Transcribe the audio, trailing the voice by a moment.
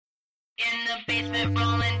In the basement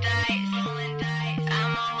rolling dice,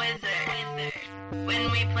 I'm a wizard.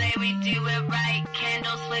 When we play we do it right,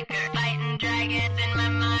 candles flicker, fighting dragons in my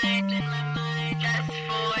mind, just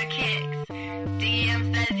for kicks.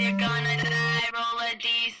 DM says you're gonna die, roll a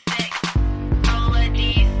d6, roll a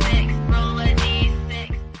d6, roll a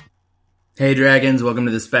d6. Hey Dragons, welcome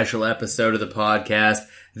to the special episode of the podcast.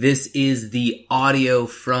 This is the audio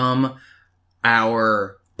from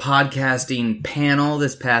our podcasting panel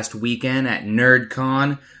this past weekend at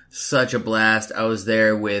NerdCon. Such a blast. I was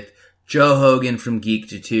there with Joe Hogan from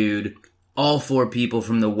Geektitude, all four people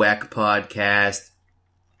from the WEC podcast,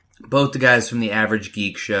 both the guys from the Average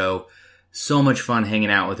Geek Show. So much fun hanging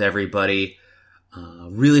out with everybody.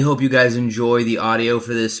 Really hope you guys enjoy the audio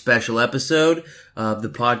for this special episode of the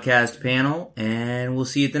podcast panel, and we'll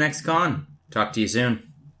see you at the next con. Talk to you soon.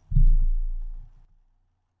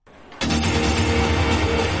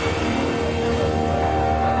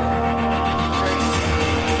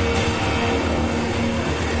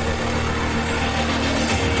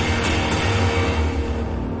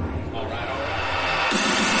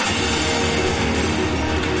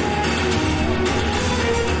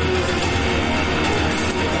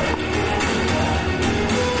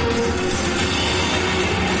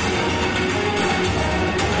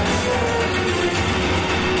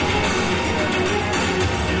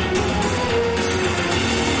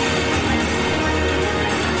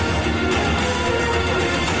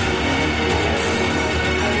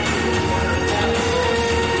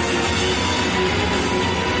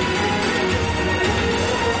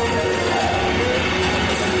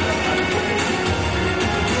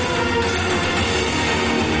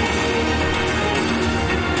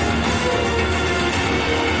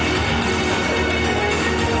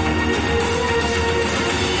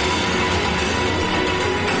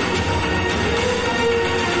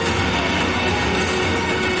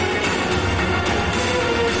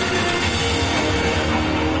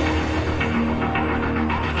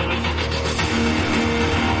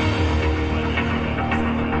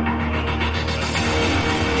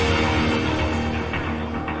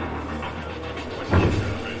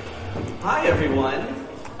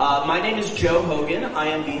 My name is Joe Hogan. I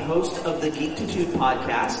am the host of the Geektitude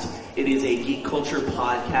podcast. It is a geek culture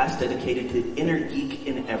podcast dedicated to inner geek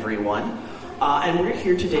in everyone. And we're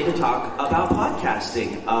here today to talk about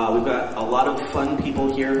podcasting. We've got a lot of fun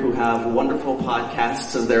people here who have wonderful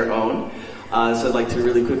podcasts of their own. So I'd like to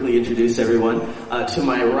really quickly introduce everyone. To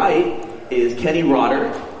my right is Kenny Rotter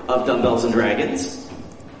of Dumbbells and Dragons.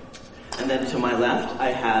 And then to my left,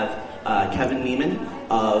 I have Kevin Neiman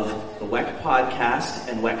of the WEC podcast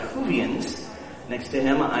and WEC Whovians. Next to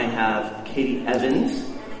him, I have Katie Evans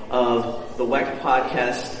of the WEC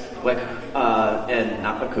podcast, and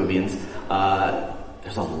not WEC Whovians.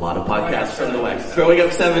 There's a lot of podcasts from the WEC. Throwing up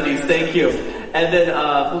 70s, thank you. And then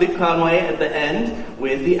Philippe Conway at the end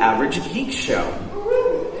with the Average Geek Show.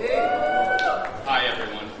 Hi,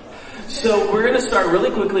 everyone. So we're going to start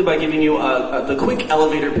really quickly by giving you the quick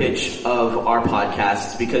elevator pitch of our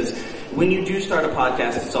podcasts, because when you do start a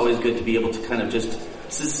podcast, it's always good to be able to kind of just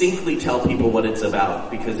succinctly tell people what it's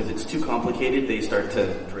about, because if it's too complicated, they start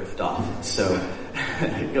to drift off. So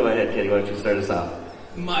go ahead, Katie, why don't you start us off?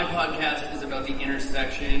 My podcast is about the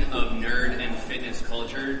intersection of nerd and fitness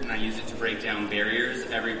culture, and I use it to break down barriers.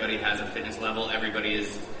 Everybody has a fitness level. Everyone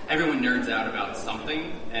nerds out about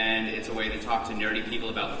something, and it's a way to talk to nerdy people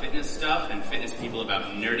about fitness stuff and fitness people about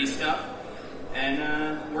nerdy stuff,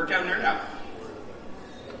 and work out, nerd out.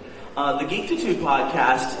 The Geektitude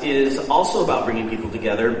podcast is also about bringing people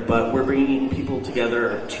together, but we're bringing people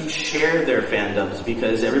together to share their fandoms,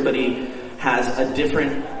 because everybody has a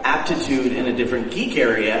different aptitude in a different geek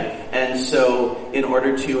area, and so in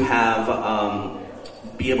order to have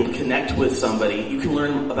be able to connect with somebody, you can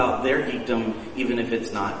learn about their geekdom even if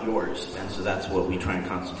it's not yours, and so that's what we try and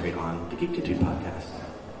concentrate on the Geektitude podcast.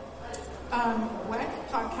 WEC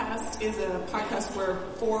podcast is a podcast where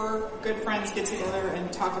four good friends get together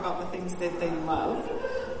and talk about the things that they love,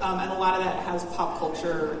 and a lot of that has pop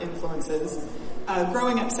culture influences.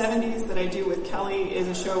 Growing Up 70s that I do with Kelly is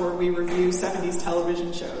a show where we review 70s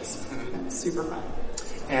television shows. It's super fun.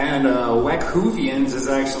 And WEC Whovians is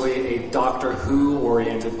actually a Doctor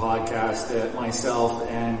Who-oriented podcast that myself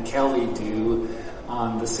and Kelly do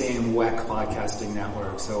on the same WEC podcasting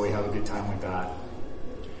network, so we have a good time with that.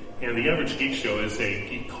 And the Average Geek Show is a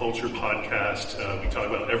geek culture podcast. We talk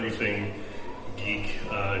about everything geek,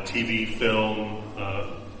 TV, film,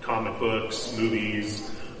 comic books,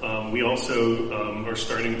 movies. We also are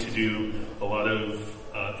starting to do a lot of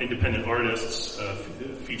independent artists,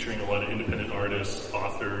 featuring a lot of independent artists,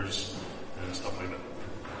 authors, and stuff like that.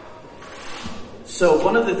 So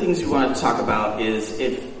one of the things we wanted to talk about is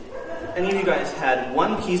if any of you guys had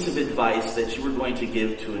one piece of advice that you were going to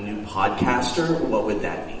give to a new podcaster, what would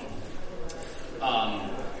that be?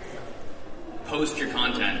 Post your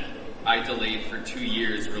content. I delayed for 2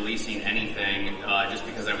 years releasing anything just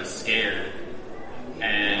because I was scared.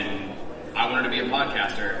 And I wanted to be a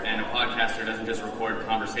podcaster, and a podcaster doesn't just record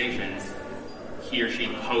conversations. He or she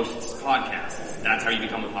hosts podcasts. That's how you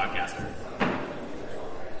become a podcaster.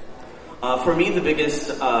 For me, the biggest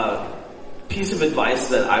piece of advice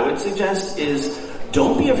that I would suggest is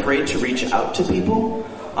don't be afraid to reach out to people.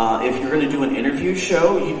 If you're going to do an interview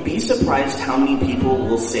show, you'd be surprised how many people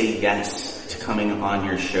will say yes to coming on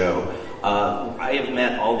your show. I have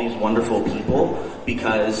met all these wonderful people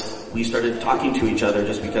because we started talking to each other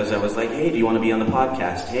just because I was like, hey, do you want to be on the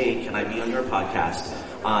podcast? Hey, can I be on your podcast?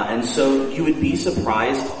 And so you would be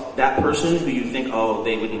surprised, that person who you think, oh,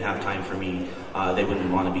 they wouldn't have time for me, they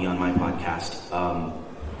wouldn't want to be on my podcast,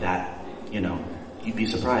 you'd be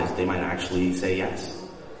surprised. They might actually say yes.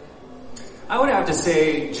 I would have to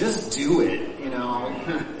say, just do it.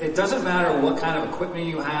 It doesn't matter what kind of equipment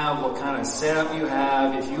you have, what kind of setup you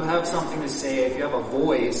have. If you have something to say, if you have a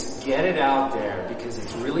voice, get it out there because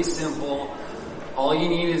it's really simple. All you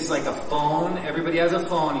need is like a phone. Everybody has a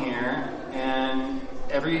phone here, and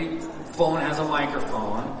every phone has a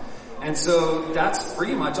microphone. And so that's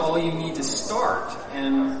pretty much all you need to start.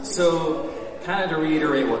 And so, kind of to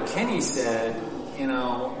reiterate what Kenny said,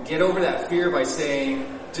 get over that fear by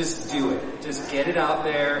saying, just do it. Just get it out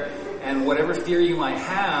there, and whatever fear you might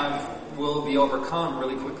have will be overcome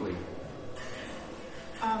really quickly.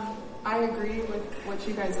 I agree with what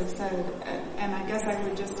you guys have said, and I guess I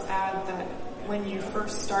would just add that when you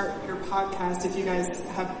first start your podcast, if you guys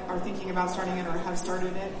are thinking about starting it or have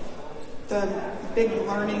started it, the big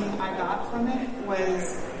learning I got from it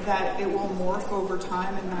was that it will morph over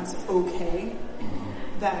time, and that's okay.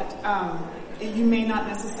 That you may not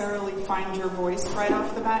necessarily find your voice right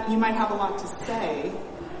off the bat. You might have a lot to say,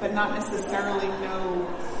 but not necessarily know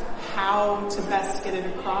how to best get it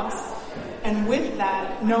across. And with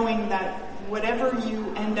that, knowing that whatever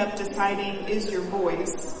you end up deciding is your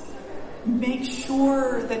voice, make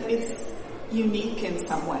sure that it's unique in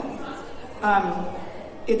some way.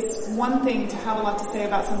 It's one thing to have a lot to say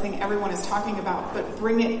about something everyone is talking about, but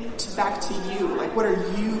bring it back to you. Like, what are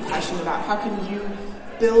you passionate about? How can you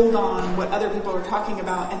build on what other people are talking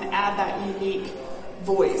about and add that unique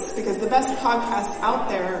voice? Because the best podcasts out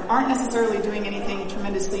there aren't necessarily doing anything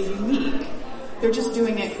tremendously unique. They're just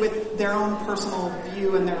doing it with their own personal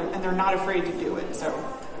view, and they're not afraid to do it. So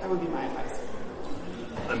that would be my advice.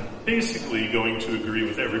 I'm basically going to agree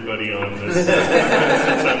with everybody on this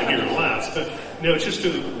since I'm here last. But no, just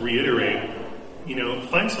to reiterate,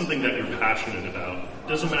 find something that you're passionate about.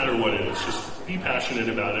 Doesn't matter what it is, just be passionate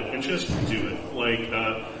about it and just do it.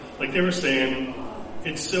 Like they were saying,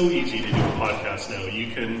 it's so easy to do a podcast now.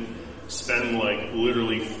 You can spend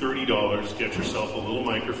literally $30, get yourself a little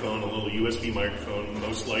microphone, a little USB microphone.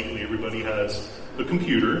 Most likely everybody has a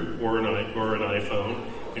computer or an iPhone,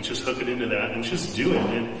 and just hook it into that and just do it.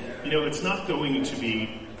 And it's not going to be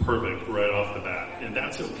perfect right off the bat, and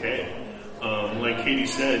that's okay. Like Katie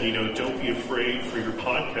said, don't be afraid for your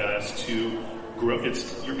podcast to grow.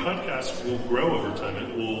 Your podcast will grow over time.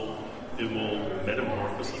 It will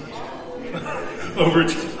metamorphosize over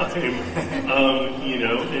time.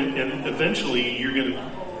 And eventually you're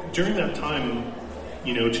gonna. During that time,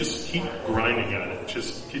 just keep grinding at it.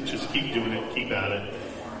 Just keep doing it. Keep at it.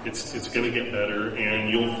 It's going to get better, and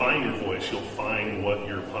you'll find your voice. You'll find what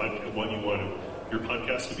you want your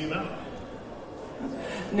podcast to be about.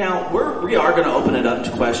 Now, we are going to open it up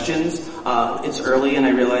to questions. It's early, and I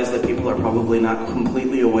realize that people are probably not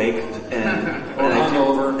completely awake. And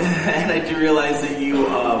I do realize that you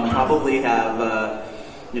probably have,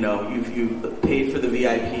 you've paid for the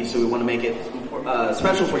VIP, so we want to make it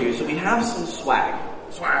special for you. So we have some swag.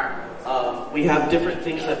 We have different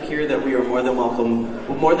things up here that we are more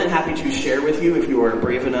than happy to share with you if you are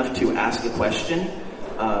brave enough to ask a question.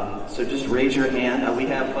 So just raise your hand. We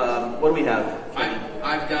have, what do we have?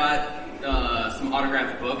 I've got some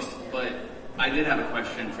autographed books, but I did have a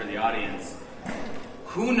question for the audience.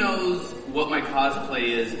 Who knows what my cosplay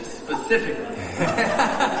is specifically?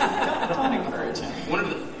 Don't encourage him.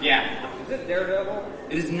 Is it Daredevil?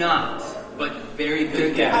 It is not, but very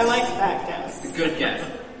good guess. I like that guess. Good guess.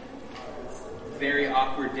 Very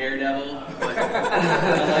awkward Daredevil, but I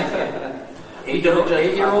like it.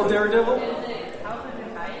 8-year-old Daredevil?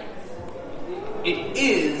 It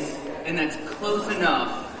is, and that's close enough.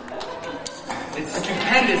 It's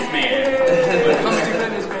Stupendous Man.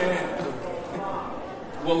 Stupendous Man.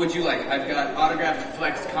 What would would you like? I've got autographed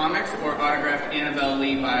Flex Comics or autographed Annabelle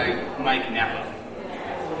Lee by Mike Napa.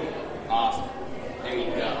 Awesome. There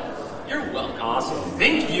you go. You're welcome. Awesome.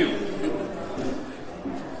 Thank you.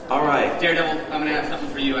 All right. Daredevil, I'm going to have something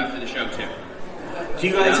for you after the show, too. Do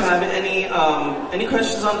you guys have any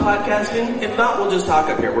questions on podcasting? If not, we'll just talk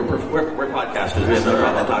up here. We're podcasters. We have no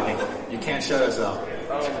problem talking. You can't shut us up.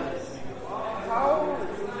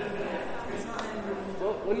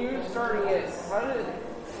 When you were starting it, how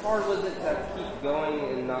hard was it to keep going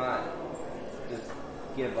and not just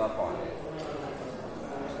give up on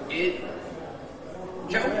it?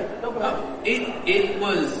 It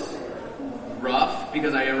was rough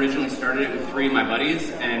because I originally started it with 3 of my buddies,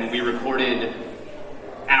 and we recorded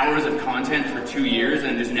hours of content for 2 years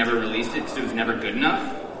and just never released it because it was never good enough.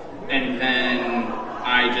 And then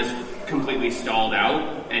I just completely stalled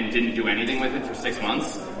out and didn't do anything with it for 6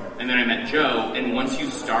 months. And then I met Joe, and once you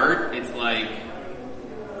start, it's like,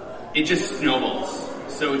 it just snowballs.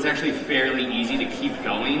 So it's actually fairly easy to keep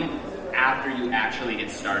going after you actually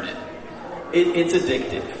get started. It's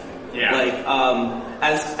addictive. Yeah. Like,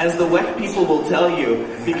 as the WEC people will tell you,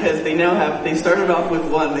 because they started off with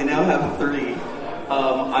 1, they now have 3.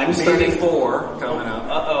 I'm starting 4 coming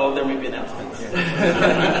up. There may be announcements.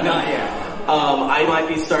 Not yet. I might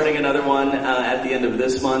be starting another one at the end of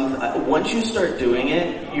this month. Once you start doing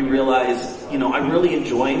it, you realize, I'm really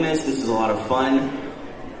enjoying this. This is a lot of fun.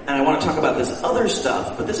 And I want to talk about this other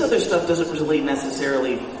stuff, but this other stuff doesn't really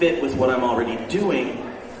necessarily fit with what I'm already doing.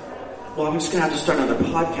 Well, I'm just going to have to start another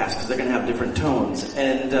podcast because they're going to have different tones.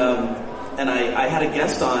 And I had a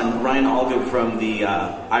guest on, Ryan Allgood from the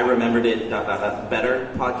I Remembered It Better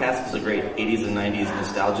podcast. It's a great 80s and 90s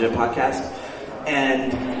nostalgia podcast.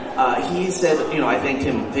 And he said, I thanked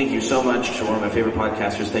him, thank you so much, you're one of my favorite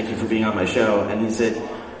podcasters, thank you for being on my show. And he said,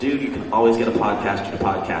 dude, you can always get a podcaster to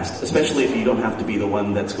podcast, especially if you don't have to be the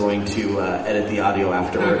one that's going to edit the audio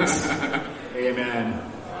afterwards. Amen.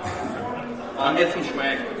 Get some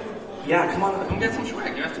swag. Yeah, come on. Come get some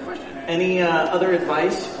swag. You asked a question. Any other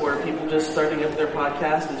advice for people just starting up their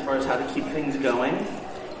podcast as far as how to keep things going?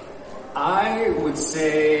 I would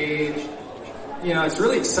say, it's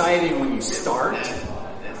really exciting when you start.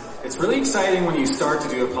 It's really exciting when you start to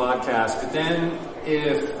do a podcast, but then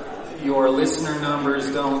if your listener numbers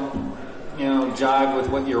don't, jive with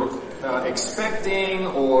what you're expecting,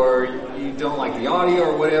 or you don't like the audio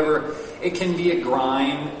or whatever, it can be a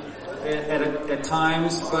grind at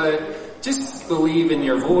times, but just believe in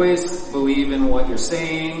your voice, believe in what you're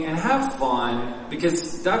saying, and have fun,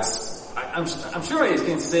 because I'm sure I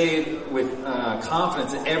can say with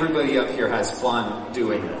confidence that everybody up here has fun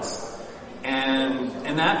doing this.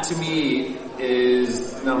 And that to me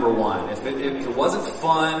is number one. If it wasn't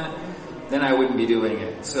fun, then I wouldn't be doing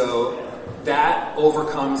it. So that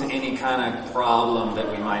overcomes any kind of problem that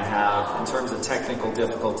we might have in terms of technical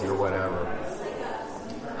difficulty or whatever.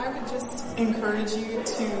 I would just encourage you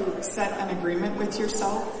to set an agreement with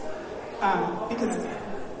yourself, because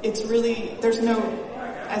it's really,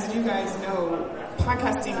 as you guys know,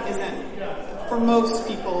 podcasting isn't, for most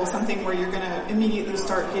people, something where you're going to immediately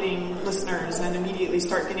start getting listeners and immediately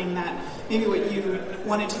start getting that. Maybe what you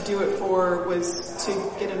wanted to do it for was to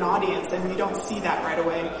get an audience, and you don't see that right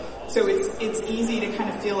away. So it's easy to kind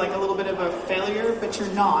of feel like a little bit of a failure, but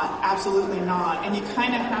you're not, absolutely not. And you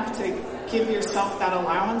kind of have to give yourself that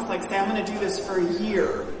allowance, like say, I'm going to do this for a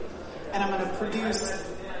year, and I'm going to produce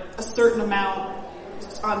a certain amount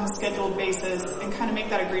on a scheduled basis, and kind of make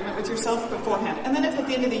that agreement with yourself beforehand. And then if at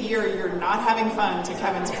the end of the year you're not having fun, to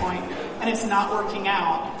Kevin's point, and it's not working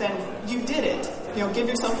out, then you did it. Give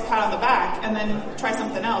yourself a pat on the back, and then try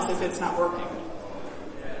something else if it's not working.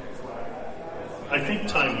 I think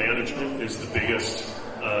time management is the biggest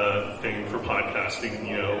thing for podcasting.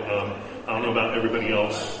 I don't know about everybody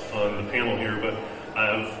else on the panel here, but I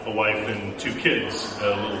have a wife and 2 kids,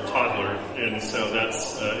 a little toddler, and so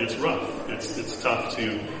it's rough. It's tough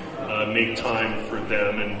to make time for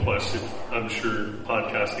them, and plus, I'm sure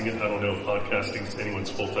podcasting. I don't know if podcasting is anyone's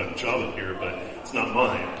full-time job up here, but it's not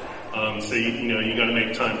mine. So you got to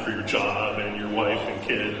make time for your job and your wife and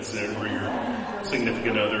kids, or your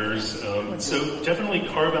significant others. So definitely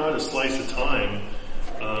carve out a slice of time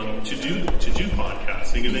to do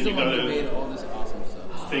podcasting, and then you got to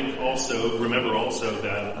remember also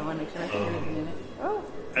that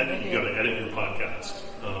you got to edit your podcast,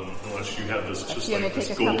 unless you have this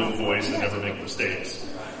golden voice and never make mistakes,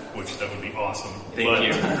 which that would be awesome. Thank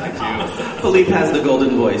you. Philippe has the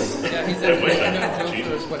golden voice. Yeah, he's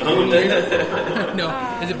Jesus. No,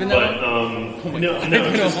 has it been that long? No,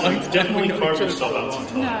 definitely carve yourself out some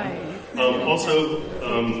time. Also,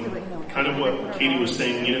 kind of what Katie was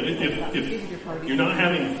saying, if you're not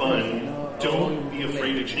having fun, don't be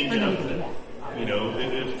afraid to change it up a bit.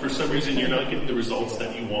 If for some reason you're not getting the results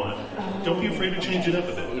that you want, don't be afraid to change it up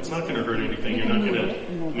a bit. It's not going to hurt anything. You're not going to,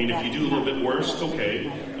 if you do a little bit worse, okay.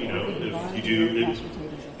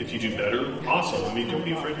 If you do better, awesome. Don't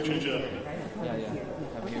be afraid to change it up a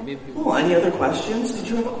bit. Cool. Any other questions? Did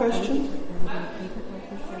you have a question?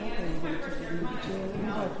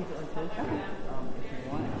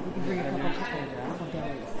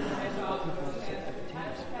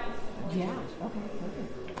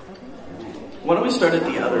 Why don't we start at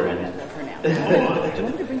the other end?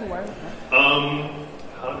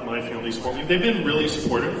 How did my family support me? They've been really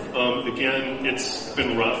supportive. Again, it's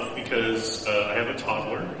been rough because I have a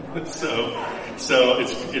toddler, so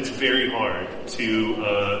it's very hard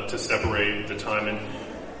to separate the time. And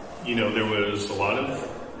there was a lot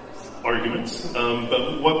of arguments,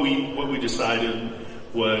 but what we decided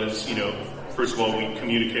was, first of all, we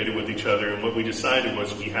communicated with each other, and what we decided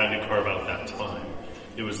was we had to carve out that time.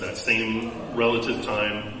 It was that same relative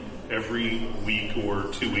time every week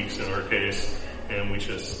or 2 weeks in our case, and we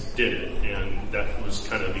just did it. And that was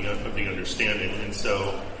kind of the understanding. And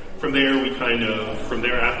so from there,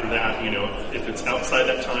 after that, if it's outside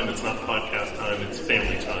that time, it's not podcast time, it's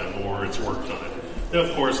family time or it's work time. Now,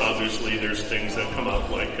 of course, obviously, there's things that come up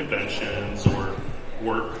like conventions or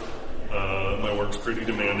work. My work's pretty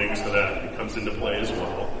demanding, so that comes into play as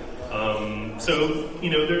well.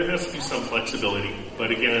 There has to be some flexibility.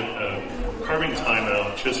 But again, carving time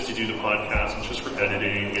out just to do the podcast and just for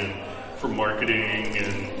editing and for marketing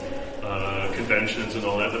and conventions and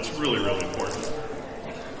all that, that's really, really important.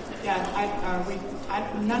 Yeah,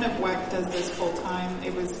 none of WEC does this full time.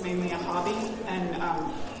 It was mainly a hobby, and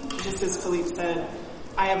just as Philippe said,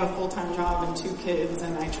 I have a full-time job and 2 kids,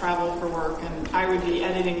 and I travel for work, and I would be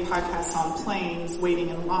editing podcasts on planes, waiting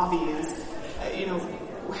in lobbies.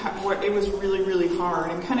 It was really, really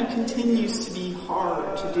hard, and kind of continues to be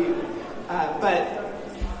hard to do. But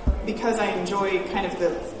because I enjoy kind of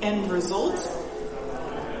the end result,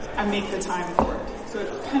 I make the time for it. So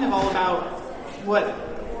it's kind of all about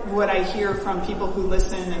what I hear from people who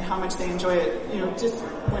listen and how much they enjoy it. Just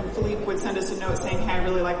when Philippe would send us a note saying, "Hey, I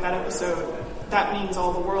really like that episode," that means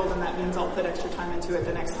all the world, and that means I'll put extra time into it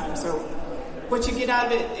the next time. So what you get out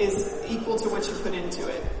of it is equal to what you put into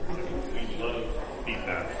it, I think. We love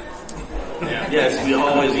feedback. Yeah. Yes, we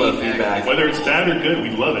always love feedback. Whether it's bad or good, we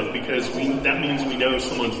love it because that means we know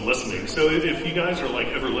someone's listening. So if you guys are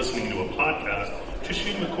ever listening to a podcast, just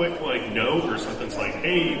shoot them a quick note or something. It's like,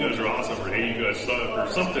 hey, you guys are awesome, or hey, you guys suck, or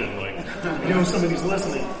something somebody's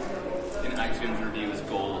listening. An iTunes review is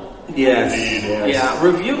gold. Yes. Indeed. Yeah.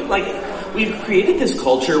 Review, we've created this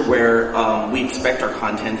culture where we expect our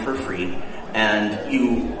content for free. And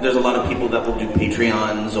there's a lot of people that will do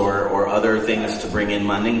Patreons or other things to bring in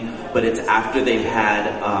money, but it's after they've had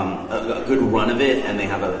a good run of it and they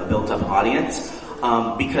have a built-up audience.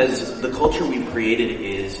 Because the culture we've created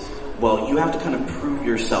is, you have to kind of prove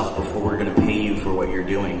yourself before we're going to pay you for what you're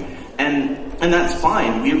doing. And that's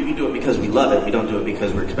fine. We do it because we love it. We don't do it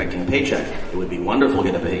because we're expecting a paycheck. It would be wonderful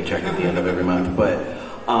to get a paycheck at the end of every month, but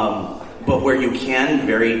where you can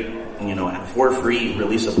for free,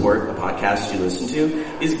 really support the podcast you listen to,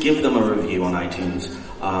 is give them a review on iTunes.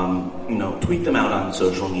 Tweet them out on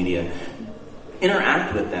social media.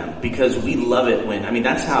 Interact with them, because we love it when,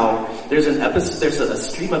 that's how, there's a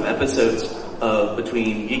stream of episodes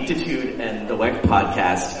between Geektitude and the WEC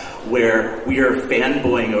podcast where we are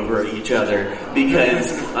fanboying over each other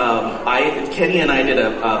because Kenny and I did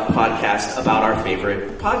a podcast about our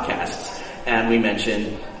favorite podcasts, and we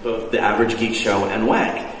mentioned both the Average Geek Show and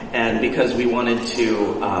WEC. And because we wanted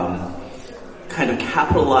to kind of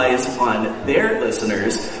capitalize on their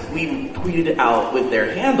listeners, we tweeted out with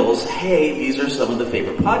their handles, hey, these are some of the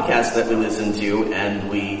favorite podcasts that we listen to and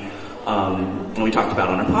we talked about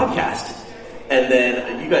on our podcast. And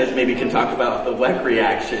then you guys maybe can talk about the WEC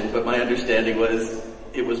reaction, but my understanding was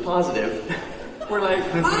it was positive. We're like,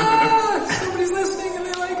 somebody's listening and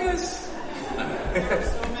they like us.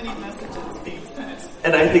 So many messages being sent.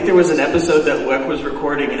 And I think there was an episode that WEC was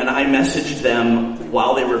recording, and I messaged them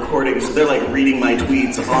while they were recording, so they're reading my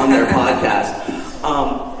tweets on their podcast.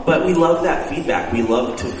 But we love that feedback. We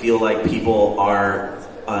love to feel like people are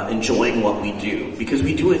enjoying what we do, because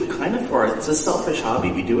we do it kind of it's a selfish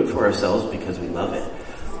hobby. We do it for ourselves because we love it.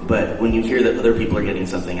 But when you hear that other people are getting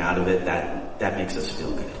something out of it, that makes us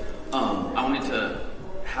feel good. I wanted to,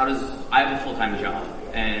 I have a full-time job,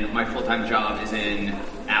 and my full-time job is an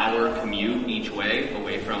hour commute each way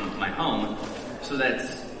away from my home, so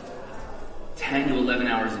that's 10 to 11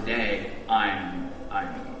 hours a day I'm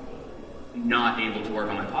not able to work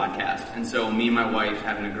on my podcast. And so me and my wife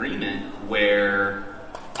have an agreement where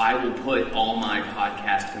I will put all my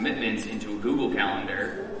podcast commitments into a Google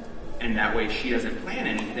Calendar, and that way she doesn't plan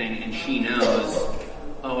anything, and she knows,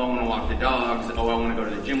 oh, I want to walk the dogs, oh, I want to go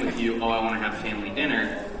to the gym with you, oh, I want to have family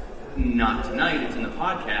dinner. Not tonight, it's in the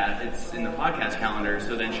podcast calendar,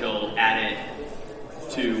 so then she'll add it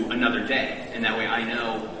to another day, and that way I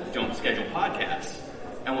know don't schedule podcasts.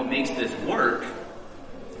 And what makes this work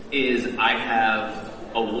is I have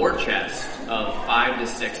a war chest of 5 to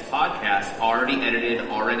 6 podcasts already edited,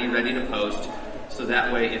 already ready to post, so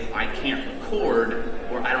that way if I can't record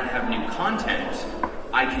or I don't have new content,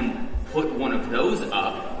 I can put one of those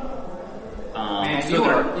up. Man,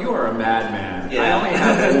 so you are a madman. Yeah. I only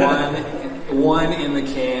have one in the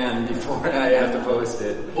can before I have to post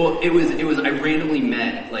it. Well, it was. I randomly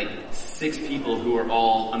met like 6 people who are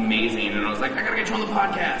all amazing, and I was like, I gotta get you on the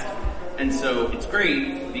podcast. And so it's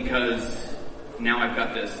great because now I've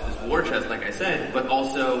got this war chest, like I said, but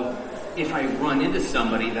also if I run into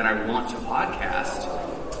somebody that I want to podcast,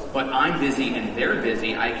 but I'm busy and they're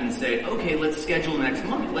busy, I can say, okay, let's schedule next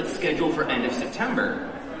month. Let's schedule for end of September.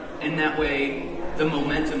 And that way the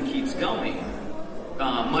momentum keeps going.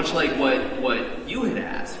 Much like what you had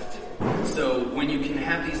asked. So when you can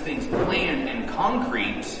have these things planned and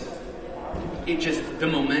concrete, the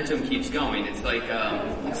momentum keeps going. It's like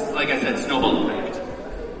I said, snowball effect.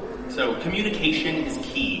 So communication is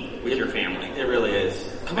key with your family. It really is.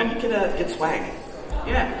 Come on, get swag.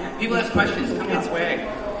 Yeah, people have questions. Come get swag.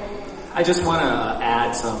 I just want to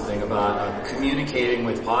add something about communicating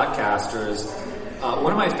with podcasters.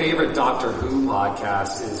 One of my favorite Doctor Who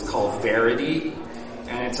podcasts is called Verity,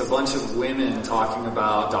 and it's a bunch of women talking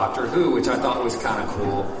about Doctor Who, which I thought was kind of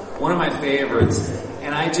cool. One of my favorites.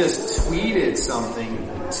 And I just tweeted something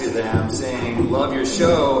to them saying, love your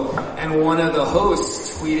show, and one of the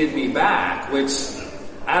hosts tweeted me back, which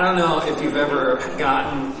I don't know if you've ever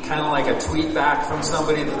gotten kind of like a tweet back from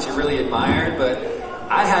somebody that you really admired, but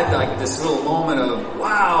I had like this little moment of,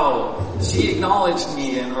 wow, she acknowledged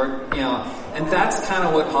me, and that's kind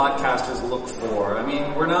of what podcasters look for. I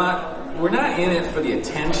mean, we're not in it for the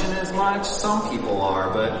attention as much. Some people are,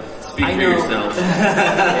 but speak I for know, yourself.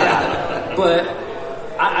 Yeah, but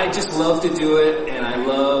I just love to do it, and I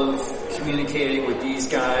love communicating with these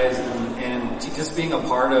guys and just being a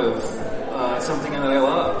part of something that I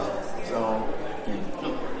love. So,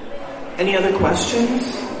 Any other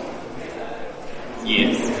questions?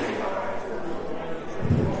 Yes.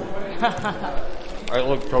 I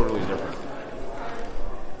look totally different.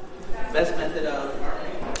 Best method of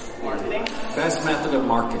marketing? best method of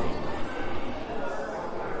marketing.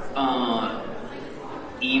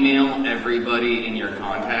 Email everybody in your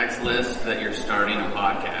contacts list that you're starting a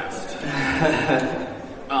podcast.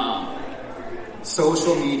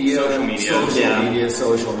 Social media,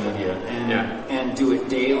 Yeah. and do it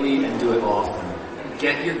daily and do it often.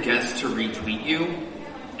 Get your guests to retweet you,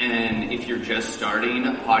 and if you're just starting,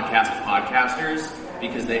 podcasters,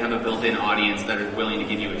 because they have a built-in audience that are willing to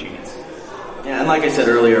give you a chance. Yeah, and like I said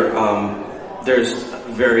earlier, there's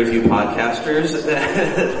very few podcasters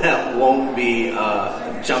that won't be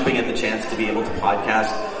jumping at the chance to be able to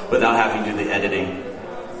podcast without having to do the editing.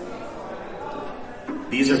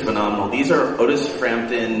 These are phenomenal. These are Otis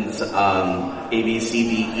Frampton's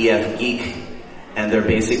ABCDEF Geek, and they're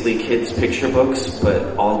basically kids' picture books,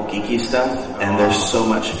 but all geeky stuff, and they're so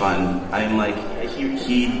much fun. I'm like,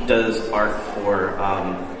 he does art for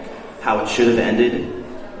How It Should Have Ended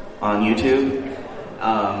on YouTube.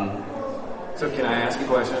 So can I ask a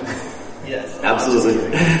question? Yes,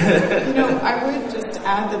 absolutely. I would just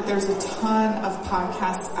add that there's a ton of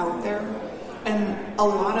podcasts out there, and a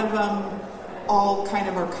lot of them all kind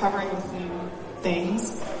of are covering the same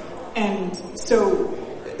things. And so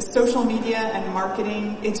social media and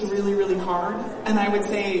marketing, it's really, really hard. And I would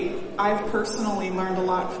say I've personally learned a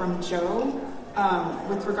lot from Joe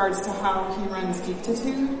with regards to how he runs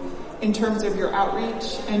Geektitude in terms of your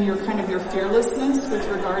outreach and your kind of your fearlessness with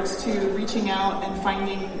regards to reaching out and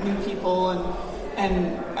finding new people.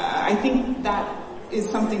 And I think that is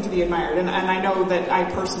something to be admired. And I know that I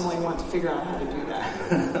personally want to figure out how to do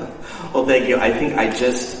that. Well, thank you. I think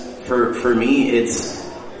for me, this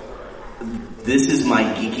is my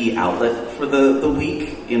geeky outlet for the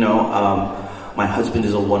week. My husband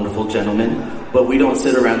is a wonderful gentleman, but we don't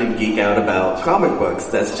sit around and geek out about comic books.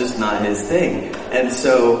 That's just not his thing. And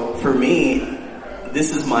so for me,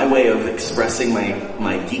 this is my way of expressing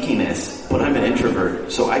my geekiness, but I'm an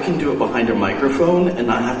introvert, so I can do it behind a microphone and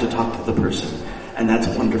not have to talk to the person. and that's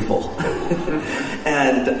wonderful.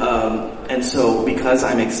 And so because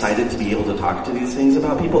I'm excited to be able to talk to these things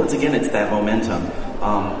about people, it's that momentum.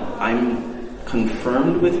 I'm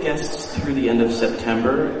confirmed with guests through the end of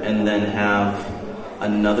September, and then have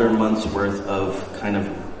another month's worth of kind of,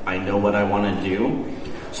 I know what I want to do.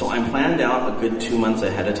 So I'm planned out a good 2 months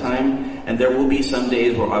ahead of time, and there will be some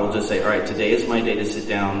days where I will just say, all right, today is my day to sit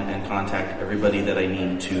down and contact everybody that I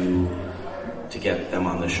need to get them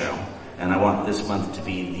on the show. And I want this month to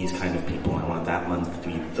be these kind of people. I want that month to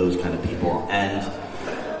be those kind of people. And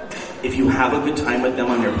if you have a good time with them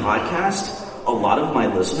on your podcast, a lot of my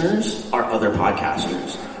listeners are other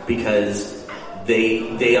podcasters, because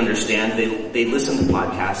they understand, they listen to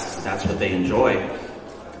podcasts, that's what they enjoy.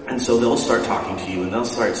 And so they'll start talking to you and they'll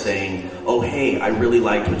start saying, oh, hey, I really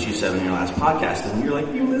liked what you said in your last podcast. And you're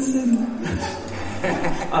like, you listen.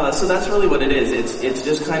 So that's really what it is. It's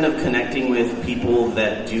just kind of connecting with people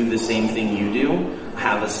that do the same thing you do,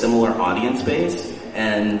 have a similar audience base,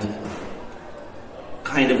 and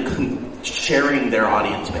kind of sharing their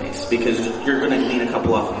audience base, because you're going to glean a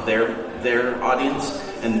couple off of their audience,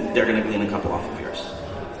 and they're going to glean a couple off of yours.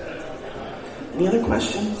 Any other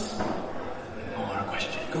questions? More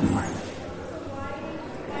questions. Go for it.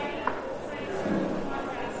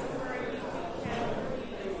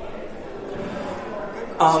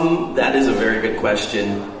 That is a very good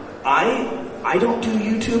question. I don't do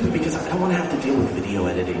YouTube because I don't want to have to deal with video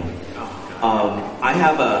editing. I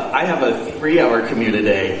have a 3-hour commute a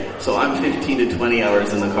day, so I'm 15 to 20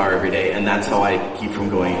 hours in the car every day, and that's how I keep from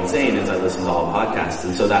going insane, is I listen to all podcasts,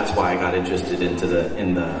 and so that's why I got interested into the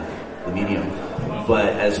medium. But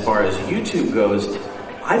as far as YouTube goes,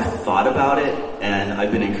 I've thought about it, and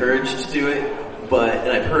I've been encouraged to do it,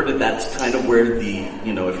 and I've heard that that's kind of where if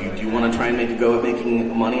you do want to try and make a go at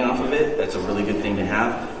making money off of it, that's a really good thing to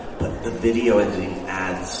have, but the video editing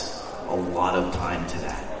adds a lot of time to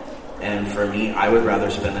that. And for me, I would rather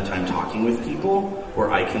spend the time talking with people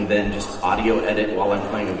where I can then just audio edit while I'm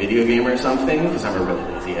playing a video game or something, because I'm a really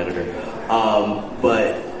lazy editor.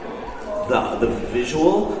 But the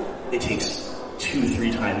visual, it takes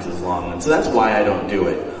 2-3 times as long. And so that's why I don't do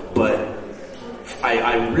it. But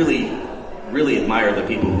I really, really admire the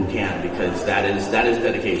people who can, because that is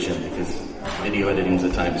dedication, because video editing is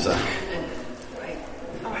a time suck.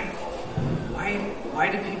 Why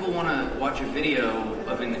do people want to watch a video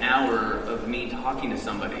of an hour of me talking to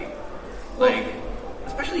somebody? Like,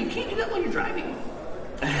 especially, you can't do that while you're driving.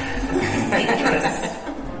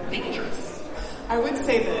 Dangerous. I would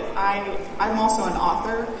say that I'm also an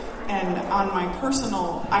author, and on my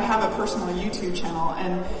I have a personal YouTube channel,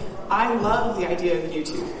 and I love the idea of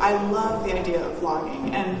YouTube. I love the idea of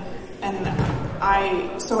vlogging, and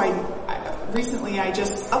recently I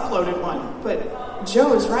just uploaded one, but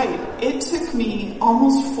Joe is right. It took me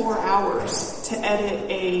almost 4 hours to edit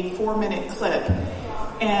a 4-minute clip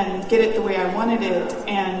and get it the way I wanted it.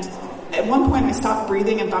 And at one point I stopped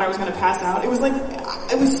breathing and thought I was going to pass out. It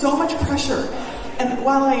was so much pressure. And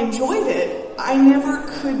while I enjoyed it, I never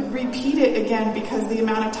could repeat it again because the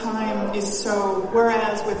amount of time is so,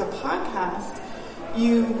 whereas with a podcast,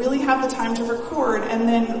 you really have the time to record, and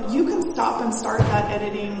then you can stop and start that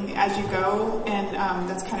editing as you go, and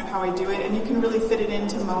that's kind of how I do it, and you can really fit it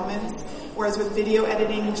into moments, whereas with video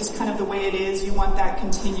editing, just kind of the way it is, you want that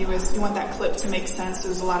continuous, you want that clip to make sense,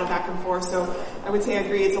 there's a lot of back and forth, so I would say I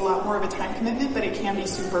agree it's a lot more of a time commitment, but it can be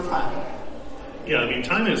super fun. Yeah, I mean,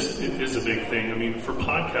 time is a big thing. I mean, for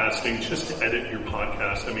podcasting, just to edit your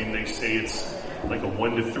podcast, I mean, they say it's like a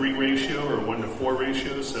 1-to-3 ratio or a 1-to-4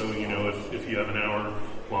 ratio. So, if you have an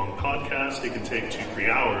hour-long podcast, it can take 2-3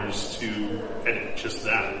 hours to edit just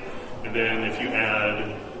that. And then if you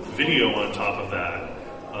add video on top of that,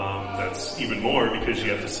 that's even more because you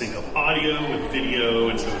have to sync up audio with video,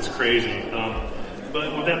 and so it's crazy.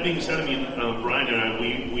 But with that being said, I mean, Brian and I,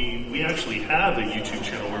 we actually have a YouTube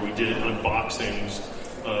channel where we did unboxings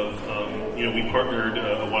of, we partnered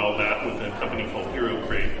a while back with a company called Hero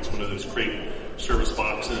Crate. It's one of those crate service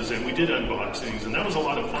boxes, and we did unboxings, and that was a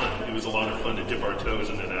lot of fun. It was a lot of fun to dip our toes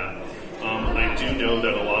into that. I do know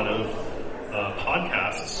that a lot of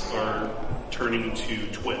podcasts are turning to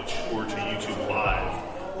Twitch or to YouTube Live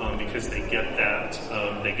because they get that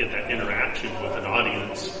interaction with an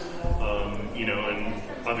audience.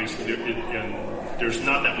 And obviously there's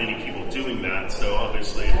not that many people doing that, so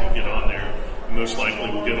obviously if you get on there, you most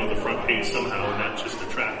likely will get on the front page somehow, and that just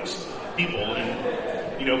attracts people.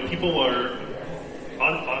 And, people are,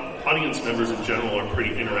 audience members in general are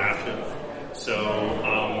pretty interactive. So,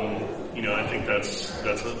 I think that's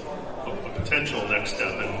a potential next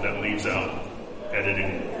step, and that leaves out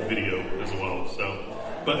editing video as well.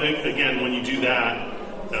 So, but again, when you do that,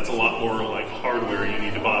 that's a lot more like hardware you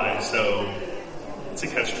need to buy. So it's a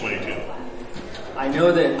catch-22. I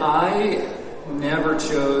know that I never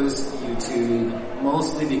chose YouTube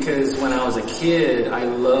mostly because when I was a kid, I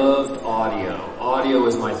loved audio. Audio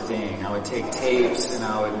was my thing. I would take tapes and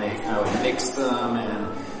I would mix them,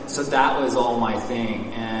 and so that was all my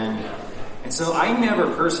thing. And so I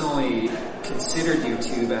never personally considered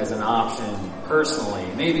YouTube as an option personally.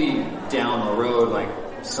 Maybe down the road, like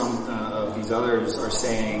some of these others are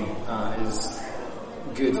saying, is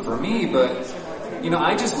good for me, but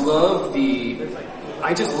I just love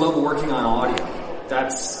working on audio.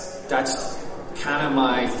 That's kind of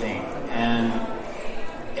my thing, and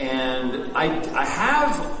I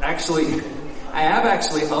have actually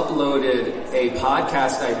uploaded a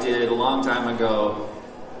podcast I did a long time ago,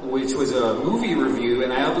 which was a movie review,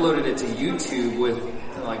 and I uploaded it to YouTube with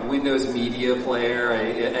like Windows Media Player.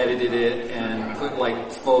 I edited it and put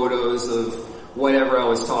like photos of whatever I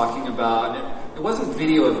was talking about. It wasn't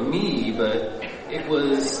video of me, but it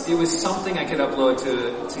was something I could upload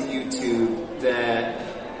to YouTube that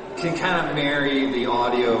can kind of marry the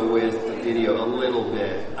audio with the video a little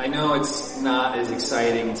bit. I know it's not as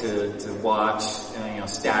exciting to watch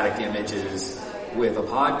static images with a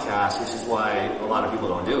podcast, which is why a lot of people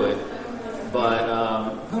don't do it. But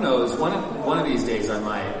who knows? One of these days I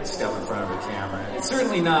might step in front of a camera. It's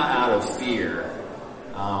certainly not out of fear.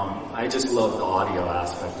 I just love the audio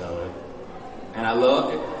aspect of it, and I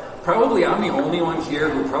love it. Probably I'm the only one here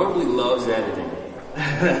who probably loves editing.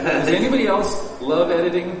 Does anybody else love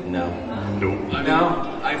editing? No.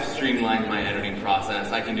 No? I've streamlined my editing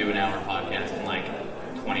process. I can do an hour podcast in like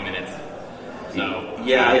 20 minutes. So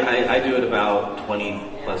yeah, I do it about 20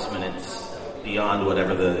 plus minutes beyond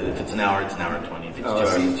whatever if it's an hour, it's an hour and 20. If it's 2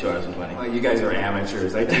 hours, it's 2 hours and 20. Well, you guys are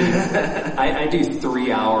amateurs. I do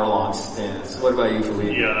 3 hour long stints. What about you,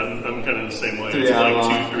 Felipe? Yeah, I'm kind of the same way. It's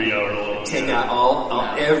like 2-3 hour long. Take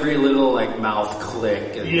out every little like mouth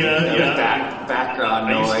click and background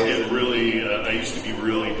noise. I used to be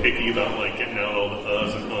really picky about like getting out all the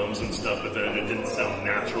uhs and ums and stuff, but then it didn't sound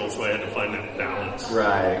natural, so I had to find that balance.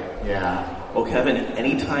 Right. Yeah. Well, Kevin,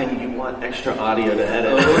 anytime you want extra audio to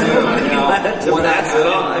edit, one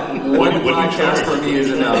podcast for me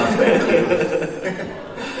is enough. Thank you.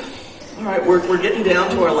 All right, we're getting down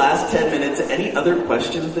to our last 10 minutes. Any other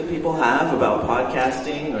questions that people have about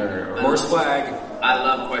podcasting or more swag? I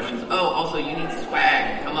love questions. Oh, also you need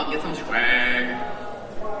swag. Come up, get some swag.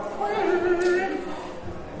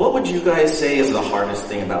 What would you guys say is the hardest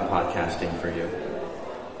thing about podcasting for you?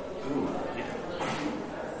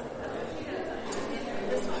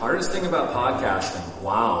 Hardest thing about podcasting?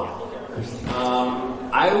 Wow.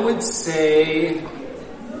 I would say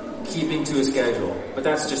keeping to a schedule, but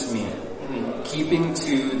that's just me. Keeping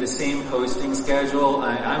to the same posting schedule,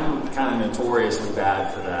 I'm kind of notoriously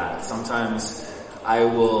bad for that. Sometimes I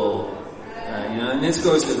will, and this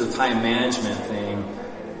goes to the time management thing.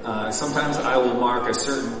 Sometimes I will mark a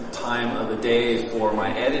certain time of the day for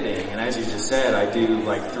my editing, and as you just said, I do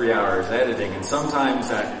like 3 hours editing, and sometimes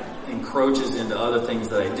that encroaches into other things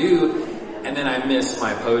that I do, and then I miss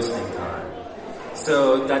my posting time.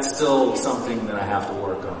 So that's still something that I have to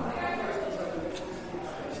work on.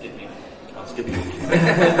 I'll skip you.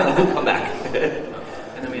 We'll come back.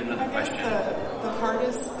 And then we have another question. The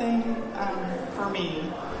hardest thing for me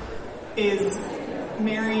is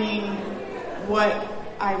marrying what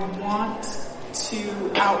I want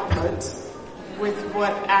to output with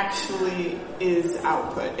what actually is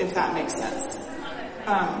output, if that makes sense.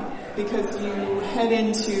 Because you head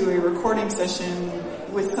into a recording session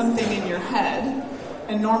with something in your head,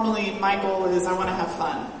 and normally my goal is I want to have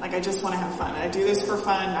fun. Like, I just want to have fun. I do this for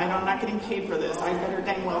fun. I'm not getting paid for this. I better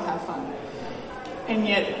dang well have fun. And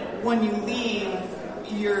yet, when you leave,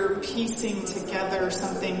 you're piecing together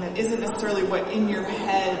something that isn't necessarily what in your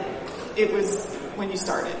head it was when you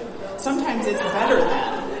started. Sometimes it's better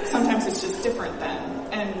than. Sometimes it's just different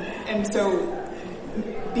than. And so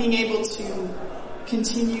being able to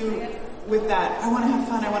continue with that, I want to have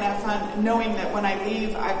fun, knowing that when I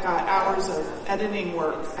leave, I've got hours of editing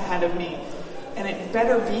work ahead of me, and it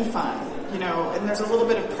better be fun, and there's a little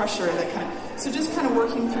bit of pressure so just kind of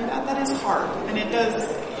working through that is hard, and it does,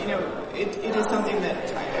 it is something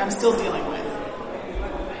that I'm still dealing with.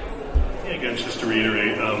 Yeah, again, just to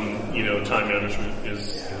reiterate, time management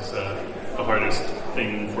is the hardest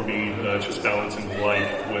thing for me, just balancing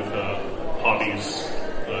life with hobbies.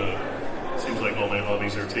 Seems like all my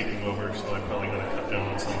hobbies are taking over, so I'm probably going to cut down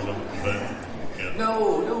on some of them. But yeah.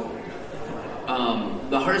 No.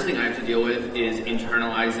 The hardest thing I have to deal with is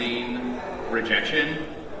internalizing rejection.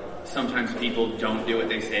 sometimes people don't do what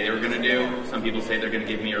they say they were going to do. Some people say they're going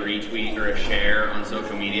to give me a retweet or a share on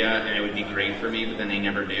social media, and it would be great for me, but then they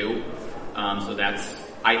never do. So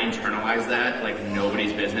I internalize that like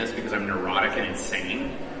nobody's business because I'm neurotic and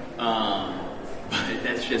insane. But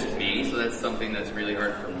that's just me, so that's something that's really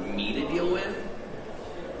hard for me to deal with.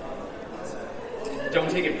 Don't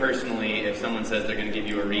take it personally if someone says they're going to give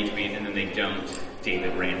you a retweet and then they don't.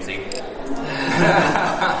 David Ramsey.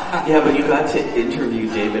 Yeah, but you got to interview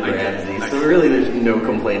David Ramsey, so really there's no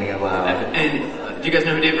complaining allowed. And do you guys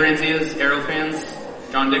know who David Ramsey is? Arrow fans?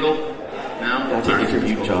 John Diggle? No? Got to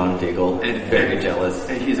interview John Diggle. And very jealous.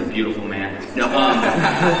 And he's a beautiful man. No,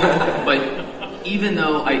 but even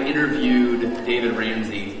though I interviewed David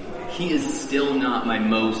Ramsey, he is still not my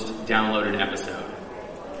most downloaded episode.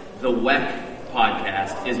 The WEC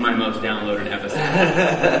podcast is my most downloaded episode.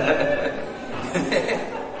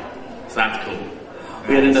 So that's cool.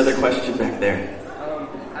 We had another question back there.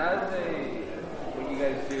 What you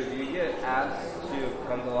guys do you get asked to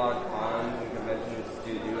come to a lot of cons and conventions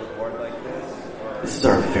to do a board like this? Or? This is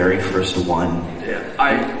our very first one. Yeah.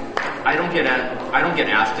 I don't get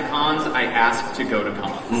asked to cons. I ask to go to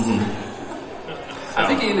cons. Mm-hmm. I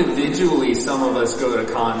think individually some of us go to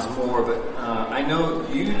cons more, but I know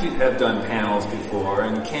you have done panels before.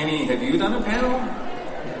 And Kenny, have you done a panel?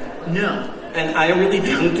 No. And I really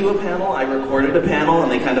didn't do a panel. I recorded a panel,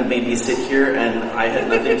 and they kind of made me sit here, and I had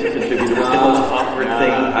nothing to contribute. It was the most awkward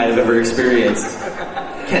thing I've ever experienced.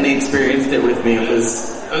 Kenny experienced it with me. It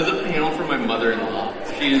was a panel for my mother-in-law.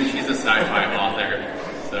 She's a sci-fi author,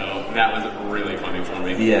 so that was really funny for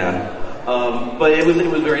me. Yeah. But it was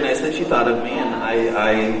very nice that she thought of me, and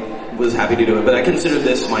I was happy to do it. But I consider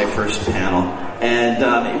this my first panel.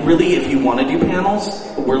 And really, if you want to do panels,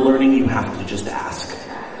 we're learning you have to just ask.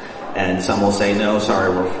 And some will say, no,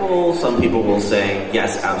 sorry, we're full. Some people will say,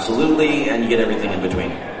 yes, absolutely, and you get everything in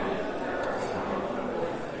between.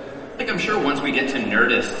 Like, I'm sure once we get to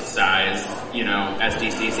Nerdist size,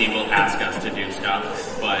 SDCC will ask us to do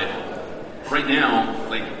stuff. But right now,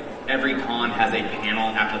 like, every con has a panel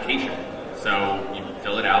application. So you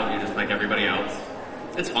fill it out, you're just like everybody else.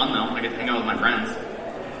 It's fun, though. I get to hang out with my friends.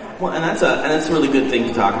 Well, and that's a really good thing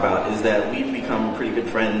to talk about, is that we've become pretty good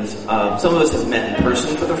friends. Some of us have met in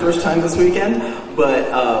person for the first time this weekend, but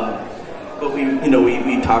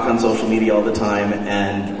we talk on social media all the time,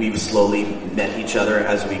 and we've slowly met each other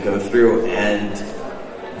as we go through, and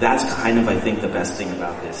that's kind of, I think, the best thing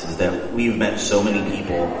about this, is that we've met so many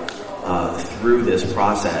people through this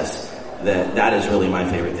process that is really my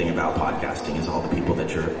favorite thing about podcasting, is all the people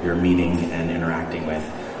that you're meeting and interacting with.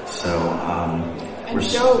 So, and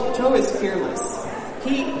Joe is fearless.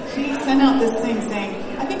 He sent out this thing saying,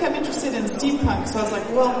 I think I'm interested in steampunk. So I was like,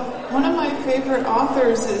 well, one of my favorite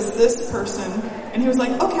authors is this person. And he was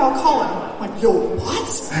like, okay, I'll call him. I'm like, yo,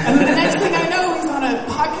 what? And then the next thing I know, he's on a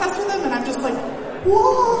podcast with him, and I'm just like,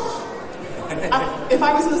 whoa. If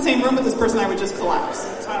I was in the same room with this person, I would just collapse.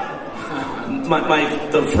 So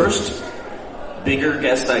the first bigger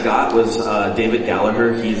guest I got was David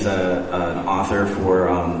Gallagher. He's an author for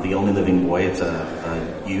The Only Living Boy. It's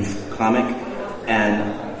a youth comic.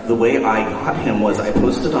 And the way I got him was I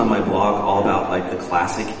posted on my blog all about like the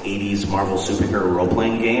classic 80s Marvel superhero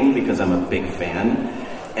role-playing game, because I'm a big fan.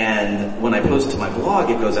 And when I post to my blog,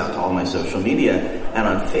 it goes out to all my social media. And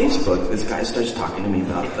on Facebook, this guy starts talking to me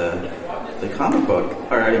about the comic book,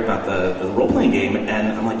 or about the role-playing game.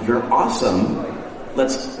 And I'm like, you're awesome.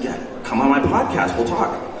 Come on my podcast, we'll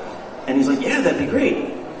talk. And he's like, yeah, that'd be great.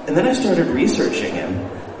 And then I started researching him,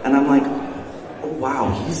 and I'm like, oh wow,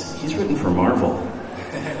 he's written for Marvel.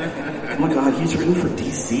 Oh my god, he's written for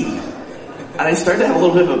DC. And I started to have a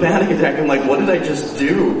little bit of a panic attack. I'm like, what did I just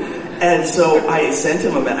do? And so I sent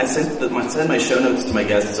him I sent my show notes to my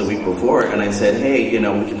guests a week before, and I said, hey, we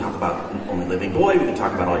can talk about Only Living Boy, we can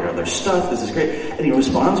talk about all your other stuff, this is great. And he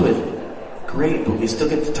responds with, great, but we still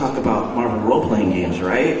get to talk about Marvel role-playing games,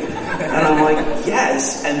 right? And I'm like,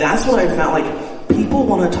 yes. And that's what I found, like, people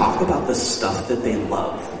want to talk about the stuff that they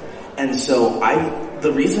love. And so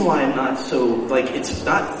the reason why I'm not so, like, it's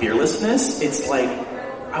not fearlessness, it's like,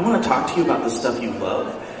 I want to talk to you about the stuff you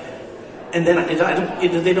love. And then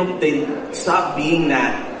they stop being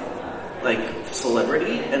that, like,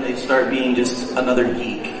 celebrity, and they start being just another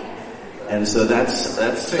geek. And so that's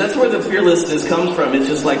where the fearlessness comes from. It's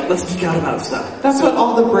just like, let's geek out about stuff. That's what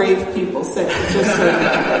all the brave people say.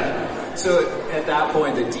 So at that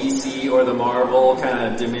point, the DC or the Marvel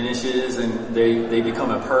kind of diminishes, and they become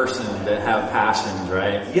a person that have passions,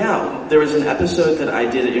 right? Yeah, there was an episode that I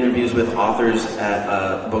did interviews with authors at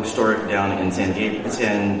a bookstore down in San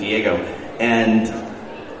Diego, and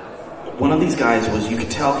one of these guys you could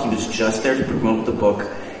tell he was just there to promote the book.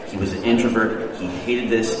 He was an introvert. He hated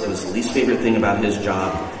this. It was the least favorite thing about his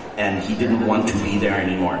job, and he didn't want to be there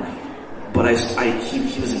anymore. But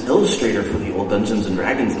he was an illustrator for the old Dungeons and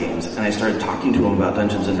Dragons games, and I started talking to him about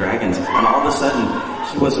Dungeons and Dragons, and all of a sudden,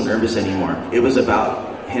 he wasn't nervous anymore. It was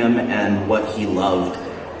about him and what he loved,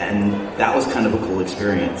 and that was kind of a cool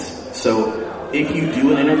experience. So if you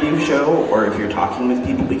do an interview show, or if you're talking with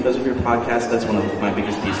people because of your podcast, that's one of my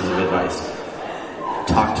biggest pieces of advice.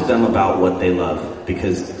 Talk to them about what they love,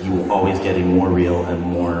 because you will always get a more real and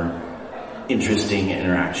more interesting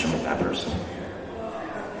interaction with that person.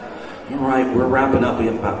 All right, we're wrapping up. We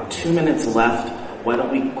have about 2 minutes left. Why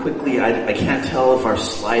don't we quickly, I can't tell if our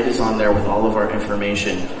slide is on there with all of our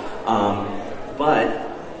information, but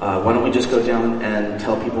why don't we just go down and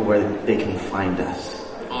tell people where they can find us?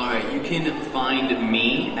 Alright, you can find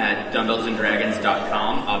me at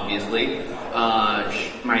dumbbellsanddragons.com, obviously.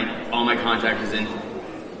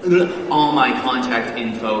 All my contact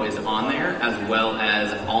info is on there, as well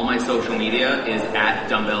as all my social media is at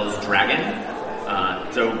dumbbellsdragon.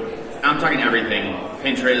 So I'm talking everything: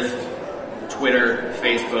 Pinterest, Twitter,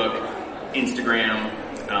 Facebook, Instagram,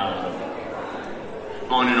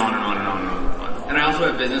 on and on and on and on and on. And I also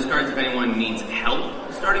have business cards if anyone needs help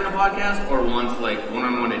starting a podcast or wants like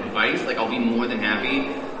one-on-one advice. Like, I'll be more than happy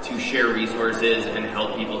to share resources and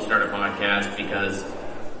help people start a podcast, because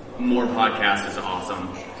more podcasts is awesome.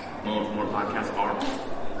 More podcasts are awesome.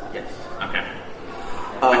 Yes. Okay.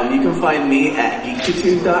 You can find me at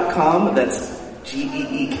geektitude.com. That's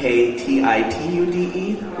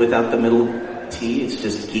GEEKTITUDE without the middle T. It's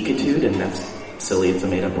just Geekitude, and that's silly. It's a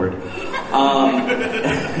made-up word.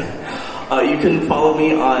 You can follow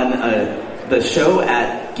me on the show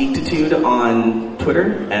at Geektitude on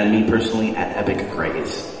Twitter, and me personally at Epic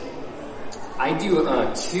Grays. I do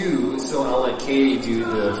two, so I'll let Katie do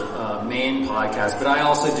the main podcast, but I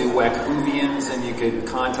also do WEC Whovians, and you could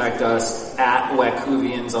contact us at WEC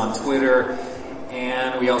Whovians on Twitter,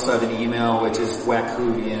 and we also have an email, which is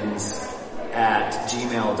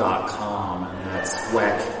wecwhovians@gmail.com, and that's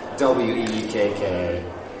WEC, WEEKK.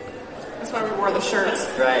 That's why we wore the shirts.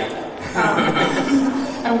 Right.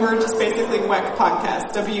 And we're just basically WEC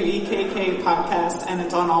Podcast, WEKK Podcast, and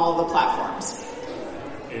it's on all the platforms.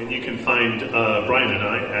 And you can find Brian and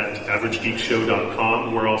I at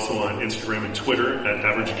averagegeekshow.com. We're also on Instagram and Twitter at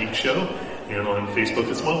AverageGeekShow, and on Facebook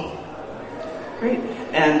as well. Great.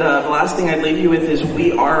 And the last thing I'd leave you with is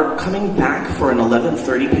we are coming back for an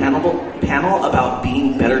 11:30 panel about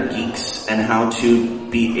being better geeks and how to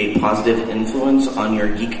be a positive influence on your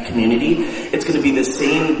geek community. It's going to be the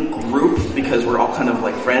same group because we're all kind of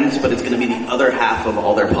like friends, but it's going to be the other half of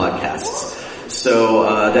all their podcasts. So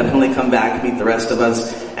definitely come back, meet the rest of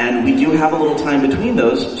us. And we do have a little time between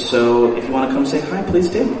those, so if you want to come say hi, please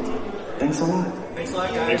do. Thanks a lot. Thanks a lot,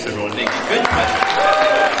 guys. Thanks, everyone. Thank you. Good question.